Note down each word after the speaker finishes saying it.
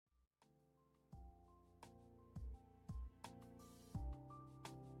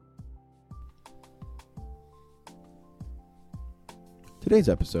Today's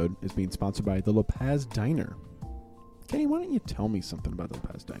episode is being sponsored by the La Paz Diner. Kenny, why don't you tell me something about the La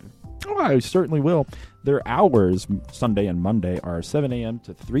Paz Diner? Oh, I certainly will. Their hours, Sunday and Monday, are 7 a.m.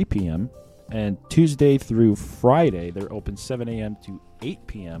 to 3 p.m., and Tuesday through Friday, they're open 7 a.m. to 8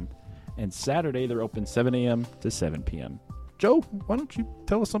 p.m., and Saturday, they're open 7 a.m. to 7 p.m. Joe, why don't you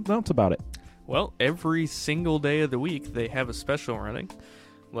tell us something else about it? Well, every single day of the week, they have a special running,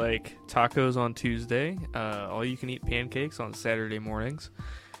 like tacos on Tuesday, all-you-can-eat pancakes on Saturday mornings,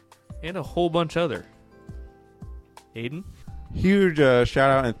 and a whole bunch other. Aiden? Huge shout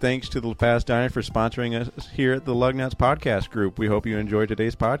out and thanks to the La Paz Diner for sponsoring us here at the Lugnuts Podcast Group. We hope you enjoyed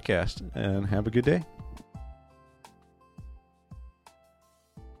today's podcast and have a good day.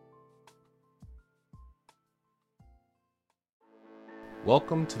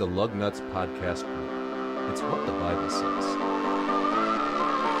 Welcome to the Lugnuts Podcast Group. It's what the Bible says.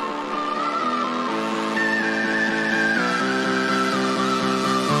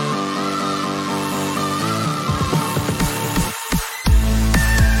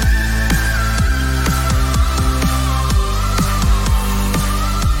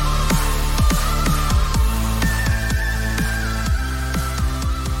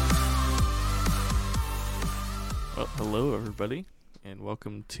 Well, hello, everybody, and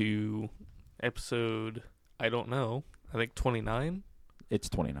welcome to episode, I don't know, I think 29? It's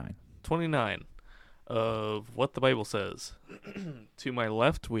 29. 29 of What the Bible Says. To my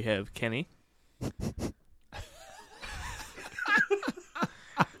left, we have Kenny.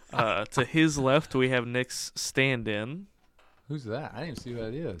 To his left, we have Nick's stand-in. Who's that? I didn't see who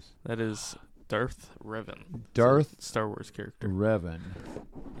that is. That is Darth Revan. Darth It's a Star Wars character. Revan.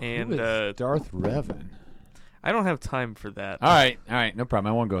 And Who is Darth Revan? I don't have time for that. All right, no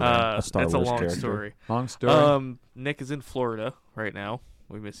problem. I won't go there. A Star that's Wars a long character. story. Long story. Nick is in Florida right now.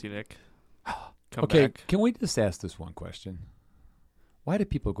 We miss you, Nick. Come Okay, back. can we just ask this one question? Why do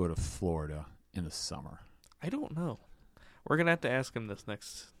people go to Florida in the summer? I don't know. We're gonna have to ask him this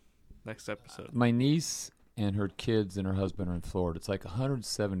next episode. My niece and her kids and her husband are in Florida. It's like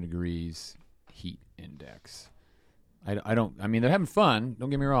 107 degrees heat index. I mean, they're having fun. Don't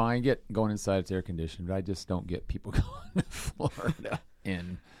get me wrong. I get going inside, it's air conditioned, but I just don't get people going to Florida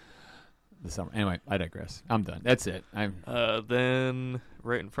in the summer. Anyway, I digress. I'm done. That's it. Then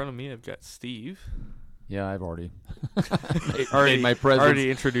right in front of me, I've got Steve. Yeah, I've already Already made my presence.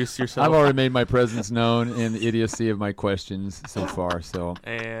 Already introduced yourself. I've already made my presence known in the idiocy of my questions so far. So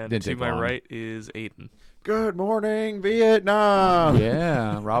And Didn't to take my long. right is Aiden. Good morning, Vietnam!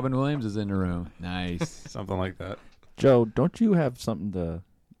 yeah, Robin Williams is in the room. Nice. Something like that. Joe, don't you have something to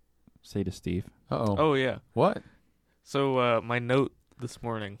say to Steve? Uh-oh. Oh yeah. What? So my note this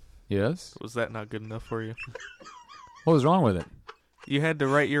morning, Yes? was that not good enough for you? What was wrong with it? You had to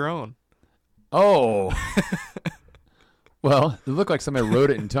write your own. Oh. Well, it looked like somebody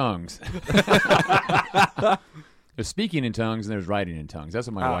wrote it in tongues. There's speaking in tongues and there's writing in tongues. That's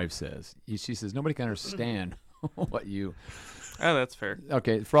what my wife says. She says, nobody can understand what you... Oh, that's fair.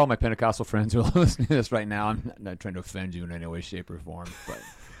 Okay, for all my Pentecostal friends who are listening to this right now, I'm not trying to offend you in any way, shape, or form. But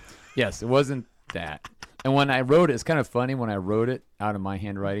yes, it wasn't that. And when I wrote it, it's kind of funny. When I wrote it out of my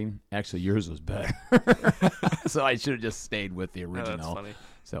handwriting, actually yours was better. So I should have just stayed with the Oh, original. that's funny.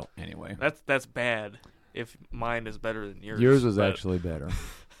 So anyway, That's bad if mine is better than yours. yours was but- actually better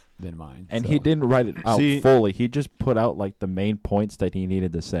than mine. And so. he didn't write it out See- fully. He just put out like the main points that he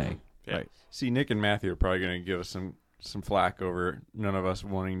needed to say. Yeah. Right. See, Nick and Matthew are probably going to give us some flack over none of us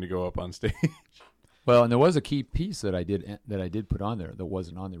wanting to go up on stage. Well, and there was a key piece that I did put on there that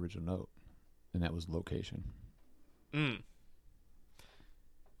wasn't on the original note, and that was location. Mm.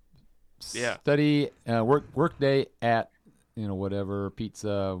 Yeah. Study work day at whatever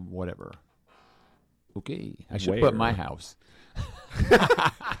pizza whatever. Okay, I should put Where? my house.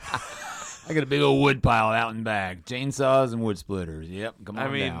 I got a big old wood pile out in back, chainsaws and wood splitters. Yep, come on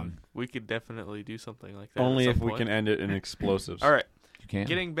I mean, down. we could definitely do something like that. Only at if some we point. can end it in explosives. All right. You can.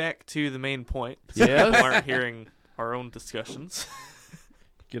 Getting back to the main point. So Yes? people aren't hearing our own discussions.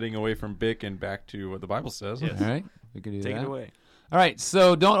 Getting away from Bick and back to what the Bible says. Yes. All right, we can do Take that. it away. All right,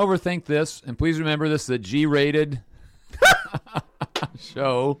 so don't overthink this, and please remember this is a G-rated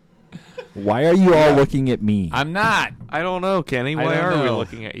show. Why are you all looking at me? I'm not. I don't know, Kenny. I Why don't are we know.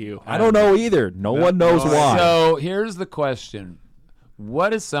 looking at you? I don't know either. No one knows why. So here's the question: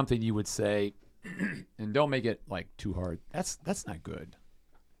 what is something you would say, and don't make it like too hard? That's not good.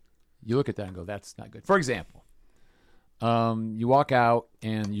 You look at that and go, "That's not good." For example, you walk out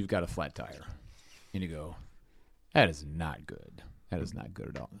and you've got a flat tire, and you go, "That is not good. That is not good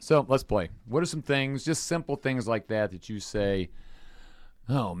at all." So let's play. What are some things, just simple things like that you say,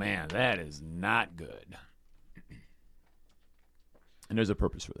 "Oh man, that is not good." And there's a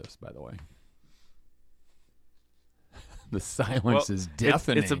purpose for this, by the way. The silence is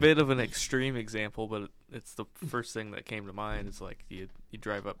deafening. It's a bit of an extreme example, but it's the first thing that came to mind. Is like you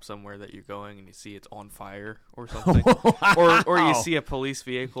drive up somewhere that you're going and you see it's on fire or something, or you see a police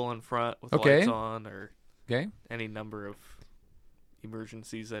vehicle in front with lights on, or any number of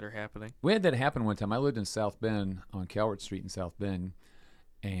emergencies that are happening. We had that happen one time. I lived in South Bend on Calvert Street in South Bend,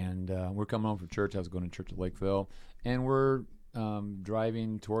 and we're coming home from church. I was going to church at Lakeville, and we're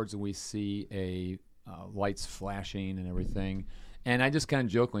driving towards, and we see a lights flashing and everything. And I just kind of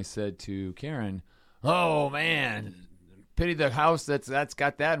jokingly said to Karen, "Oh man, pity the house that's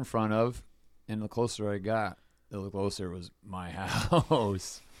got that in front of." And the closer I got, the closer it was my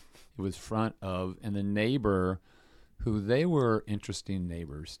house. It was front of, and the neighbor, who they were interesting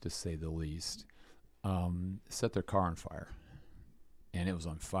neighbors to say the least, set their car on fire, and it was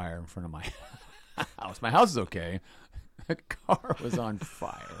on fire in front of my house. My house is okay. The car was on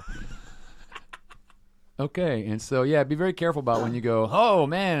fire. Okay, and so, yeah, be very careful about when you go, oh,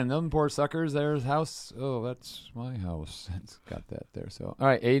 man, them poor suckers, there's house. Oh, that's my house. It's got that there. So, all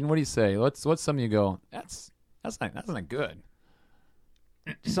right, Aiden, what do you say? What's something you go, that's not good.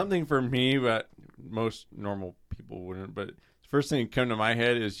 Something for me, but most normal people wouldn't. But the first thing that come to my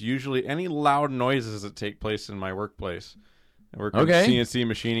head is usually any loud noises that take place in my workplace. I work in CNC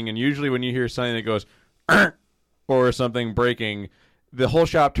machining, and usually when you hear something that goes, or something breaking, the whole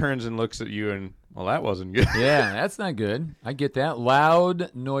shop turns and looks at you and, well, that wasn't good. Yeah, that's not good. I get that.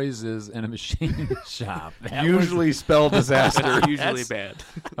 Loud noises in a machine shop. Usually spell disaster. Usually bad.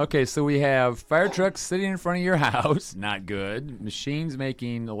 Okay, so we have fire trucks sitting in front of your house. Not good. Machines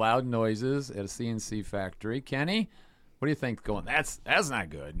making loud noises at a CNC factory. Kenny, what do you think? Going, that's not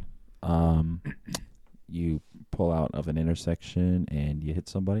good. You pull out of an intersection and you hit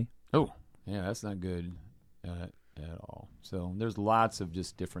somebody. Oh, yeah, that's not good at all. So there's lots of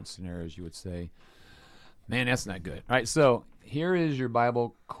just different scenarios you would say, man, that's not good. All right, so here is your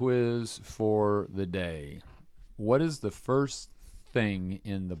Bible quiz for the day. What is the first thing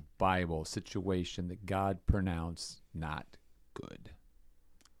in the Bible situation that God pronounced not good?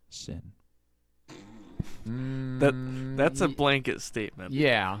 Sin. That's a blanket statement.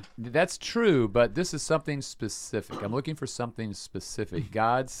 Yeah, that's true, but this is something specific. I'm looking for something specific.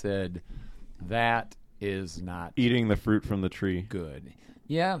 God said that is not Eating the fruit from the tree. good.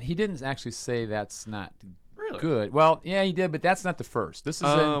 Yeah, he didn't actually say that's not Really? good. Well, yeah, he did, but that's not the first. This is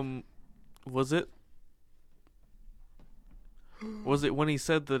Was it when he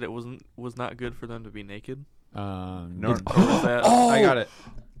said that it was not good for them to be naked? No. Or was that, I got it.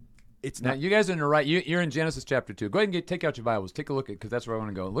 It's now, not. you guys are in the right. You're in Genesis chapter 2. Go ahead and take out your Bibles. Take a look at, because that's where I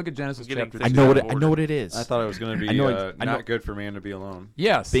want to go. Look at Genesis I'm getting chapter 2. things I know what it is. I thought it was going to be I know not good for man to be alone.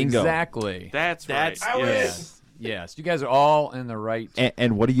 Yes, Bingo. exactly. That's right. Yes, you guys are all in the right.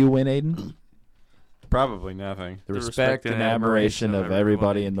 And what do you win, Aiden? Probably nothing. The respect and Admiration of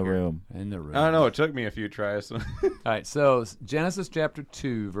everybody in the room. in the room. I don't know. It took me a few tries. All right, so Genesis chapter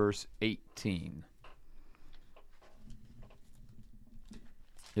 2, verse 18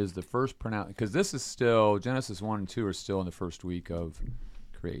 is the first pronouncement, because this is still, Genesis 1 and 2 are still in the first week of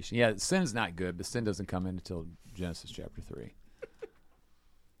creation. Yeah, sin's not good, but sin doesn't come in until Genesis chapter 3.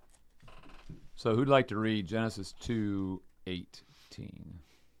 So who'd like to read Genesis 2:18?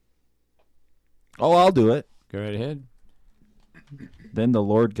 Oh, I'll do it. Go right ahead. Then the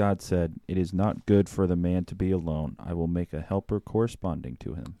Lord God said, "It is not good for the man to be alone. I will make a helper corresponding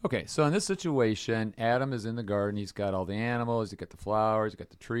to him." Okay, so in this situation, Adam is in the garden. He's got all the animals. He's got the flowers. He's got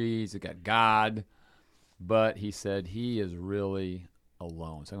the trees. He's got God. But he said he is really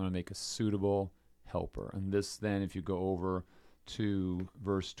alone. So I'm going to make a suitable helper. And this then, if you go over to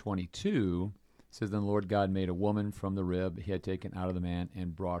verse 22, it says, "Then the Lord God made a woman from the rib he had taken out of the man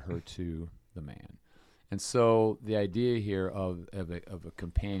and brought her to the man." And so the idea here of a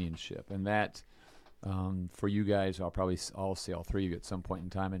companionship, and that for you guys, I'll probably all say all three of you at some point in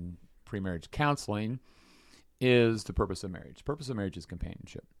time in pre-marriage counseling, is the purpose of marriage. The purpose of marriage is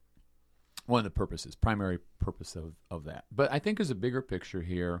companionship. One of the purposes, primary purpose of that. But I think there's a bigger picture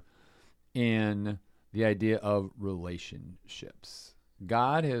here in the idea of relationships.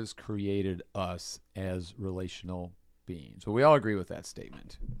 God has created us as relational beings. So we all agree with that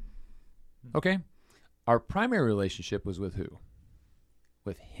statement. Okay? Our primary relationship was with who?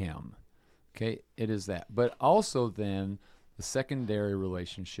 With him. Okay? It is that. But also then, the secondary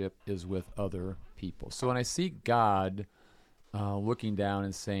relationship is with other people. So when I see God looking down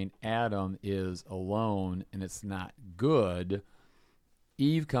and saying Adam is alone and it's not good,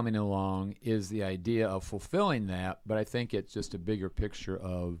 Eve coming along is the idea of fulfilling that, but I think it's just a bigger picture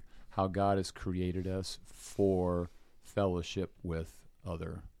of how God has created us for fellowship with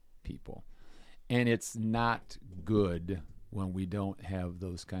other people. And it's not good when we don't have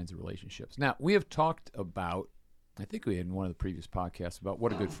those kinds of relationships. Now, we have talked about, I think we had in one of the previous podcasts, about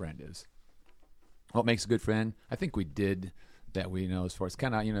what a good friend is. What makes a good friend? I think we did that, we know, as far as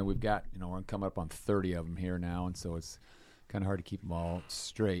kind of, we've got, we're coming up on 30 of them here now, and so it's kind of hard to keep them all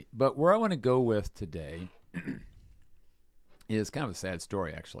straight. But where I want to go with today is kind of a sad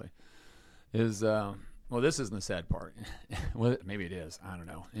story, actually. Well, this isn't the sad part. Well, maybe it is. I don't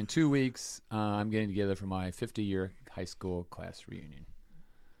know. In 2 weeks, I'm getting together for my 50-year high school class reunion.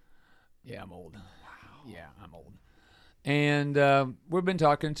 Yeah, I'm old. Wow. Yeah, I'm old. And we've been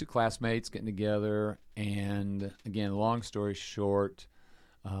talking to classmates, getting together. And, again, long story short,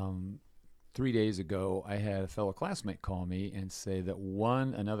 3 days ago, I had a fellow classmate call me and say that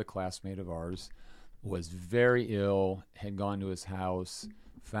another classmate of ours was very ill, had gone to his house,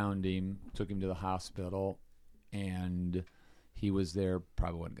 found him, took him to the hospital, and he was there,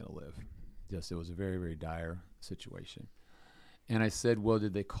 probably wasn't going to live. It was a very, very dire situation. And I said, well,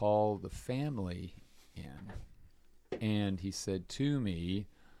 did they call the family in? And he said to me,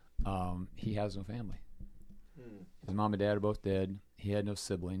 he has no family. His mom and dad are both dead. He had no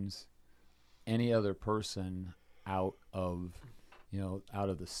siblings. Any other person out of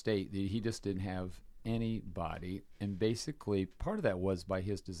the state, he just didn't have anybody. And basically part of that was by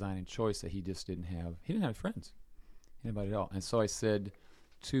his design and choice, that he didn't have friends, anybody at all. And so I said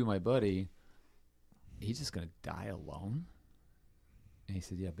to my buddy, he's just going to die alone? And he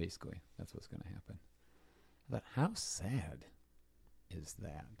said, yeah, basically that's what's going to happen. I thought, how sad is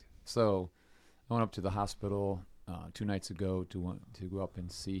that? So I went up to the hospital 2 nights ago to go up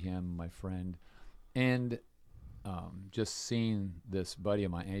and see him, my friend, and just seeing this buddy of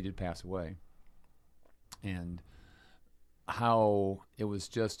mine, and he did pass away, and how it was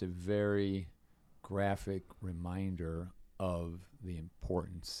just a very graphic reminder of the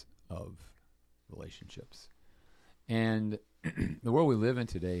importance of relationships. And the world we live in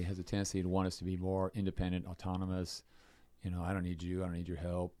today has a tendency to want us to be more independent, autonomous. I don't need you, I don't need your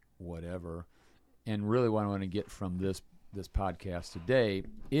help, whatever. And really what I want to get from this podcast today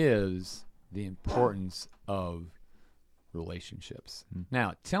is the importance of relationships.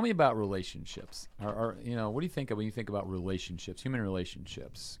 Now, tell me about relationships. What do you think of when you think about relationships, human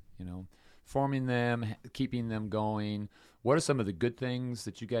relationships? Forming them, keeping them going. What are some of the good things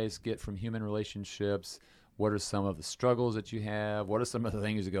that you guys get from human relationships? What are some of the struggles that you have? What are some of the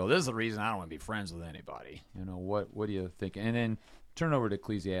things you go, this is the reason I don't want to be friends with anybody? What do you think? And then turn over to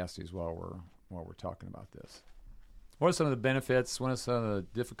Ecclesiastes while we're talking about this. What are some of the benefits? What are some of the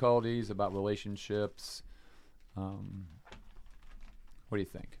difficulties about relationships? What do you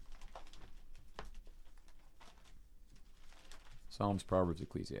think? Psalms, Proverbs,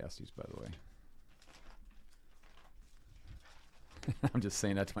 Ecclesiastes, by the way. I'm just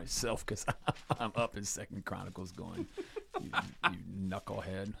saying that to myself because I'm up in 2 Chronicles going, you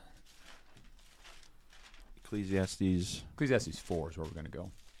knucklehead. Ecclesiastes 4 is where we're going to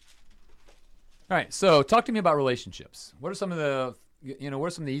go. All right, so talk to me about relationships. What are some of the, what are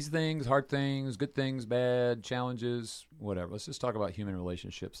some of these things, hard things, good things, bad, challenges, whatever. Let's just talk about human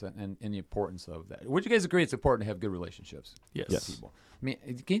relationships and the importance of that. Would you guys agree it's important to have good relationships? Yes. With people? I mean,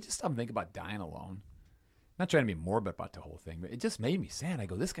 can you just stop and think about dying alone? I'm not trying to be morbid about the whole thing, but it just made me sad. I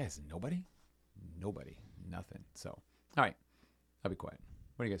go, this guy's nobody, nothing. So, all right, I'll be quiet.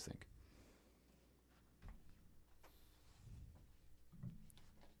 What do you guys think?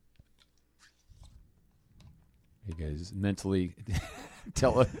 You guys mentally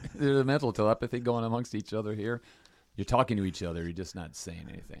there's a mental telepathy going amongst each other here. You're talking to each other. You're just not saying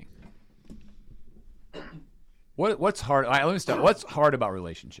anything. What's hard? All right, let me start. What's hard about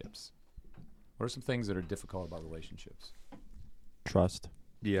relationships? What are some things that are difficult about relationships? trust.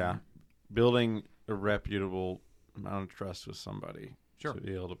 Yeah. Building a reputable amount of trust with somebody. Sure. To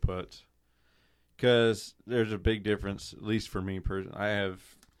be able to put. Because there's a big difference, at least for me personally. I have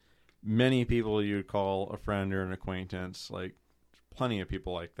many people you'd call a friend or an acquaintance, like plenty of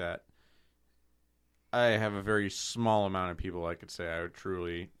people like that. I have a very small amount of people I could say I would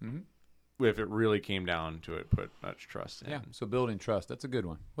truly, if it really came down to it, put much trust in. Yeah, so building trust, that's a good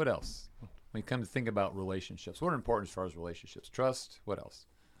one. What else? When you come to think about relationships, what are important as far as relationships? Trust, what else?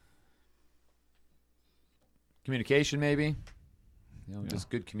 Communication, maybe? Just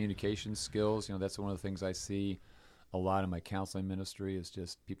good communication skills. That's one of the things I see a lot in my counseling ministry is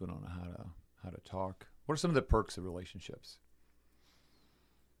just people don't know how to talk. What are some of the perks of relationships?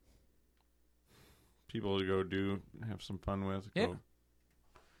 People to go have some fun with. Yeah.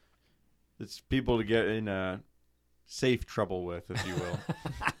 It's people to get in safe trouble with, if you will.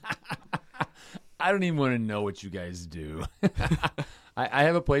 I don't even want to know what you guys do. I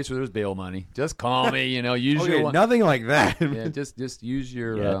have a place where there's bail money. Just call me. Use your one. Nothing like that. Yeah, just use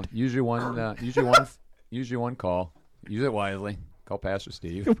your Yeah. use your one call. Use it wisely. Call Pastor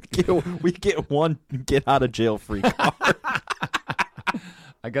Steve. we get one get out of jail free card.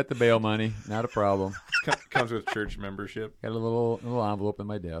 I got the bail money. Not a problem. Comes with church membership. Got a little envelope in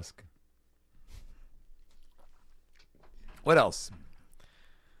my desk. What else?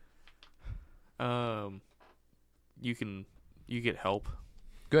 You get help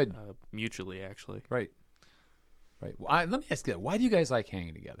Good. mutually, actually. Right. Well, let me ask you that. Why do you guys like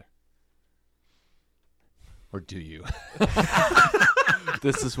hanging together? Or do you?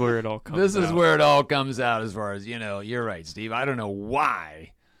 This is where it all comes. This is out. where it all comes out as far as, you're right, Steve. I don't know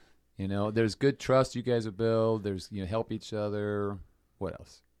why. There's good trust you guys have built. There's, help each other. What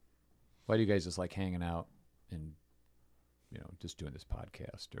else? Why do you guys just like hanging out and, just doing this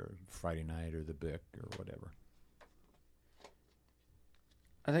podcast or Friday night or the Bic or whatever?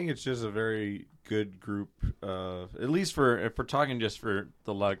 I think it's just a very good group. At least if we're talking just for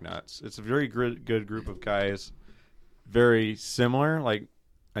the Lugnuts, it's a very good group of guys. Very similar. Like,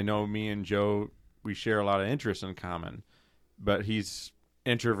 I know me and Joe, we share a lot of interests in common, but he's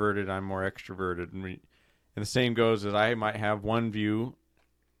introverted. I'm more extroverted, and the same goes as I might have one view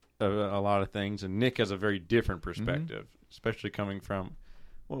of a lot of things, and Nick has a very different perspective, especially coming from.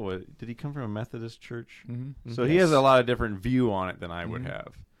 Did he come from a Methodist church? Mm-hmm. So he has a lot of different view on it than I would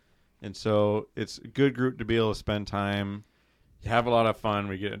have. And so it's a good group to be able to spend time, have a lot of fun.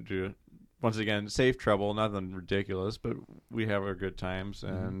 We get into, once again, safe trouble, nothing ridiculous, but we have our good times.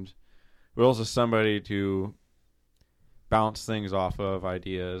 And we're also somebody to bounce things off of,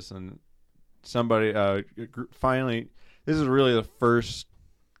 ideas. And somebody, finally, this is really the first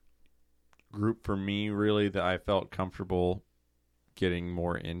group for me, really, that I felt comfortable getting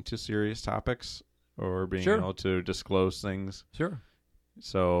more into serious topics or being able to disclose things. Sure.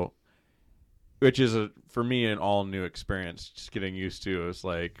 So, which is for me an all new experience. Just getting used to it's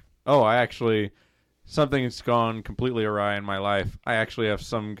like, something's gone completely awry in my life. I actually have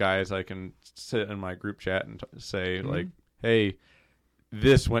some guys I can sit in my group chat and say like, "Hey,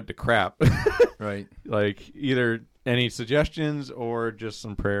 this went to crap." Right. Like either any suggestions or just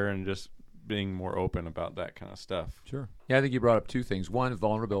some prayer and just being more open about that kind of stuff. Sure. Yeah, I think you brought up two things. One,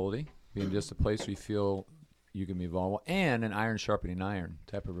 vulnerability, being just a place where you feel you can be vulnerable, and an iron sharpening iron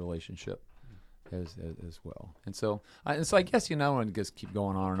type of relationship as well. And so I guess, I want to just keep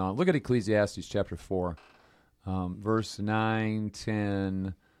going on and on. Look at Ecclesiastes chapter 4, verse 9,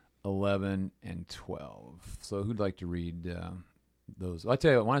 10, 11, and 12. So who'd like to read those? I'll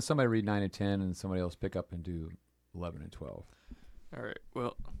tell you, why don't somebody read 9 and 10, and somebody else pick up and do 11 and 12. All right.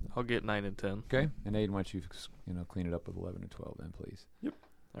 Well, I'll get 9 and 10. Okay. And Aiden, why don't you clean it up with 11 and 12 then, please? Yep.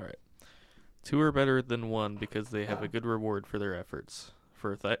 All right. 2 are better than 1 because they have a good reward for their efforts.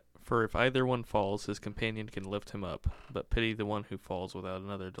 For if either one falls, his companion can lift him up, but pity the one who falls without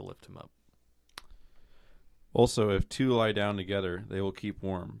another to lift him up. Also, if 2 lie down together, they will keep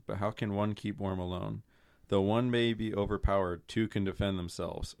warm. But how can one keep warm alone? Though one may be overpowered, 2 can defend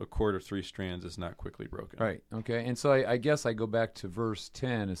themselves. A cord of 3 strands is not quickly broken. Right. Okay. And so I guess I go back to verse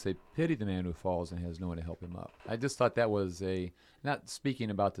 10 and say, pity the man who falls and has no one to help him up. I just thought that was not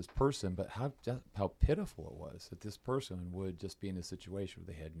speaking about this person, but how pitiful it was that this person would just be in a situation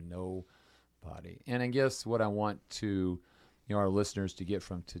where they had nobody. And I guess what I want to, our listeners to get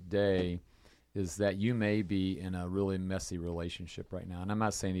from today is that you may be in a really messy relationship right now. And I'm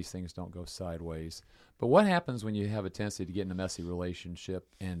not saying these things don't go sideways, but what happens when you have a tendency to get in a messy relationship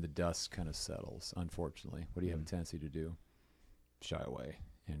and the dust kind of settles, unfortunately? What do you have a tendency to do? Shy away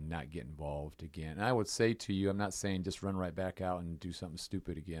and not get involved again. And I would say to you, I'm not saying just run right back out and do something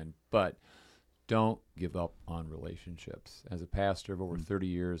stupid again, but don't give up on relationships. As a pastor of over 30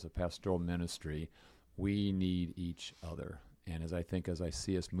 years of pastoral ministry, we need each other. And as I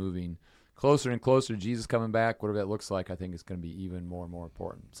see us moving closer and closer to Jesus coming back, whatever that looks like, I think it's going to be even more and more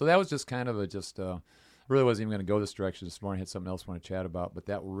important. So that was just kind of really wasn't even going to go this direction this morning. I had something else I want to chat about, but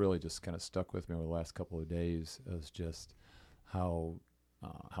that really just kind of stuck with me over the last couple of days. It was just how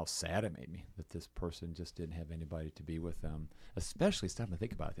sad it made me that this person just didn't have anybody to be with them, especially starting to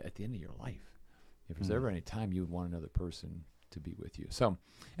think about it at the end of your life. If there's ever any time you would want another person to be with you. So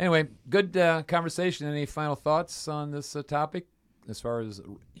anyway, good conversation. Any final thoughts on this topic as far as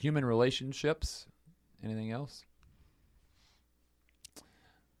human relationships? Anything else?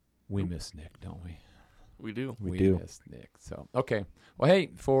 We miss Nick, don't we? We do. We do. Miss Nick. So, okay. Well,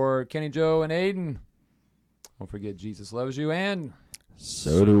 hey, for Kenny, Joe, and Aiden, don't forget Jesus loves you, and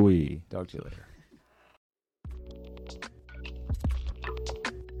so do we. talk to you later.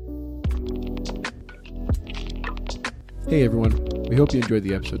 Hey everyone, We hope you enjoyed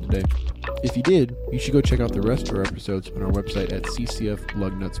the episode today. If you did, you should go check out the rest of our episodes on our website at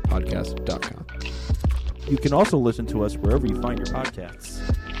ccflugnutspodcast.com. You can also listen to us wherever you find your podcasts.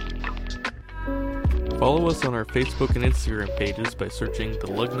 Follow us on our Facebook and Instagram pages by searching the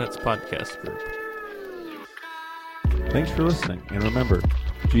Lugnuts Podcast Group. Thanks for listening, and remember,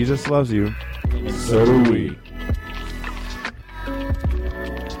 Jesus loves you, And so do we.